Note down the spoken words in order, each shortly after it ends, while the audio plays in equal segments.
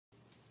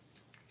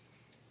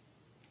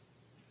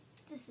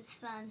This is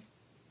fun.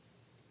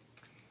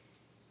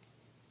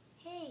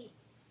 Hey,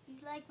 you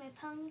like my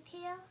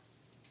ponytail?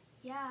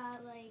 Yeah,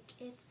 like,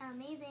 it's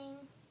amazing.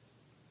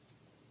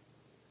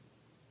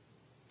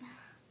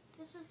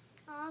 This is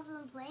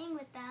awesome playing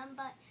with them,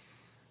 but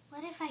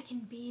what if I can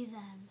be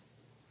them?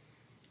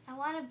 I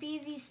want to be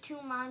these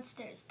two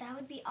monsters. That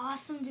would be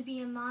awesome to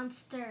be a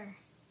monster.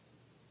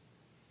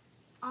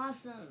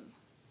 Awesome.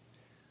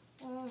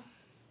 Well,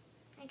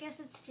 I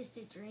guess it's just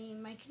a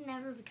dream. I could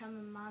never become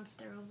a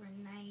monster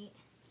overnight.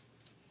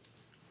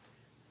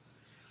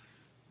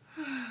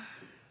 I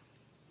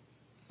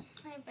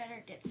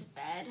better get to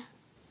bed.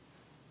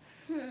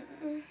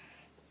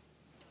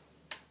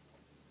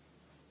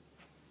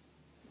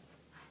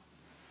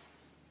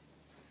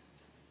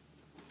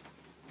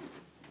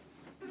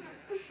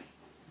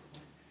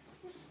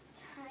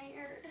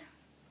 Tired.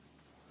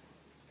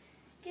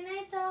 Good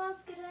night,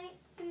 dolls. Good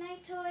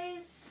night,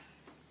 toys.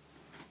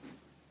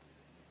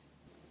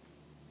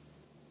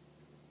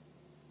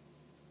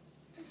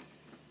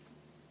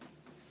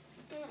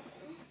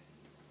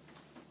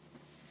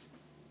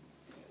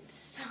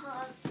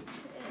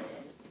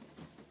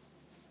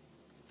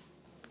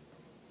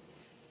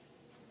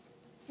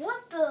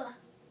 What the?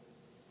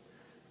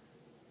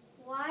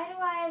 Why do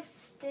I have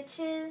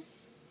stitches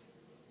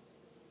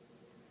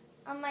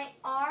on my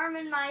arm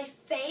and my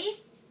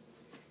face?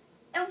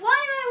 And why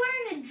am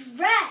I wearing a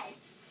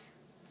dress?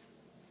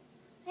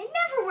 I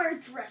never wear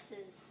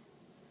dresses.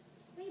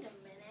 Wait a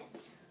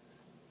minute.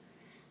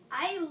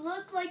 I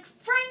look like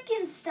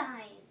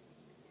Frankenstein.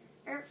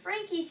 Or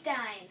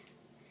Frankenstein.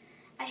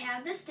 I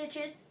have the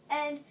stitches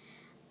and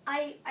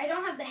I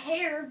don't have the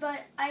hair, but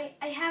I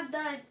have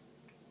the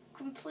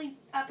complete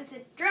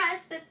opposite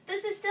dress, but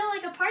this is still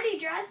like a party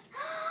dress.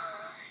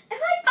 Am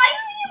I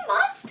finally a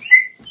monster?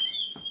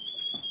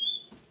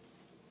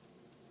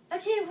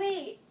 Okay,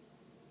 wait.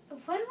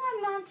 What do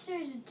my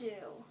monsters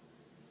do?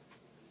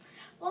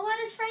 Well, what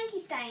does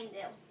Frankenstein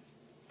do?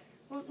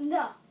 Well,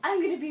 no, I'm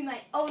going to be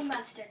my own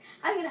monster.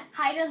 I'm going to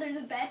hide under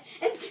the bed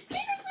and scare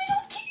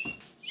little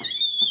kids.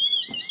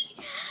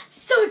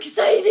 So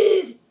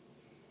excited!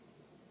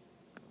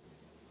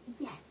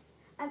 Yes,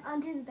 I'm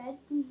under the bed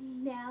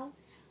now.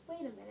 Wait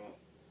a minute.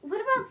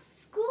 What about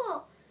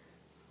school?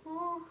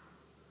 Well,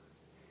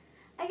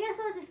 I guess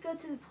I'll just go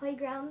to the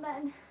playground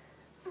then.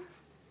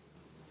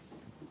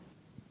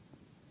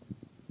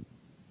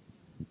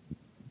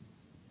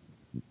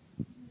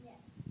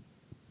 Yes.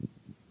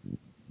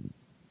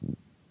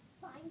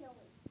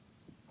 Finally.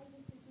 I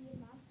get to be a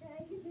monster.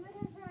 I can do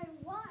whatever I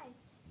want.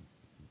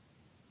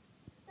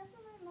 That's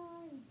what my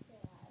mom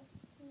said.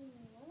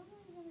 What am I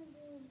going to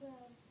do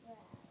about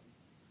that?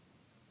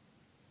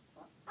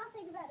 Well, I'll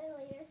think about it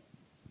later.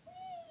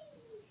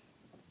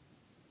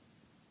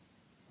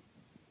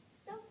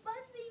 So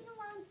fun being a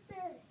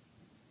monster.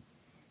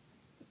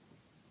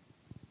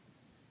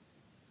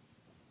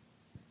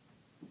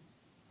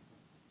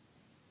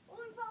 Oh,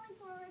 I'm falling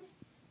forward.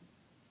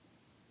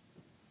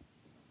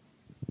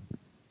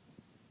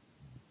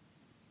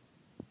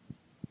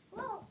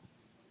 Whoa.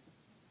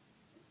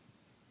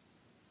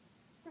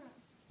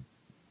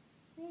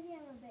 Maybe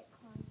I'm a bit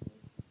clumsy.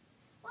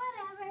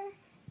 Whatever.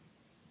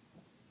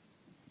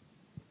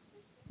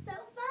 So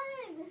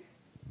fun.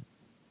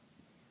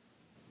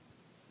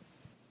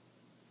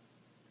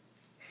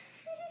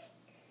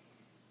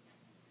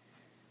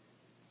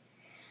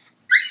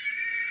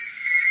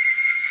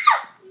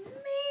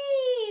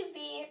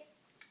 Maybe.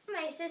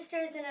 My sister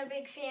isn't a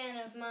big fan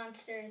of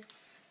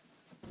monsters.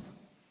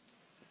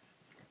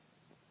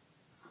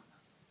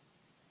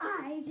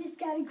 I just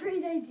got a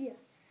great idea.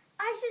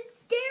 I should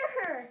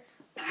scare her.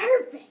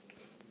 Perfect.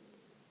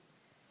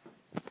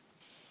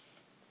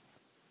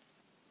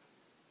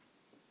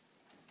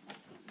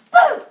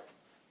 Boom!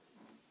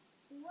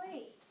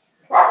 Wait.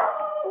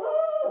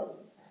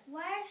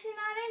 Why is she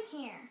not in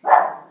here?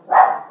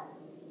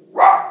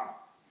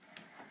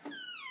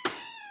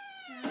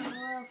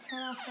 We'll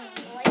turn off the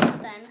light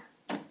then.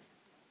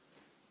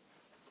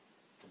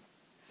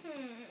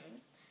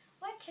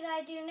 What should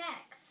I do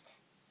next?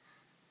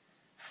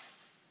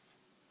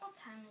 What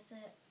time is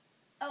it?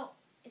 Oh,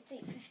 it's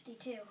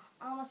 8:52.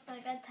 Almost my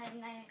bedtime,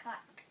 9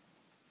 o'clock.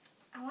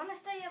 I want to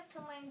stay up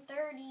till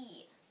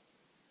 9:30.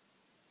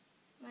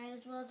 Might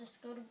as well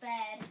just go to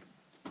bed.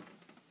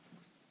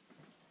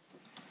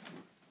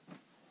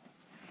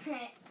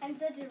 I'm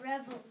such a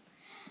rebel.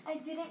 I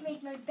didn't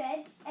make my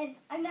bed, and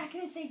I'm not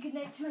going to say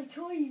goodnight to my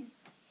toys.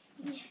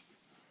 Yes,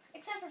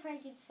 except for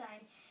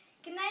Frankenstein.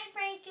 Good night,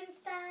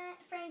 Frankenstein.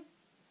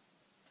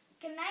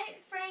 Good night,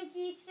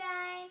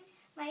 Frankenstein,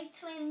 my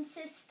twin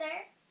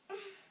sister.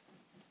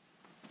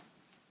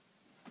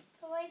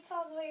 The light's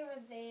all the way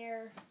over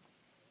there.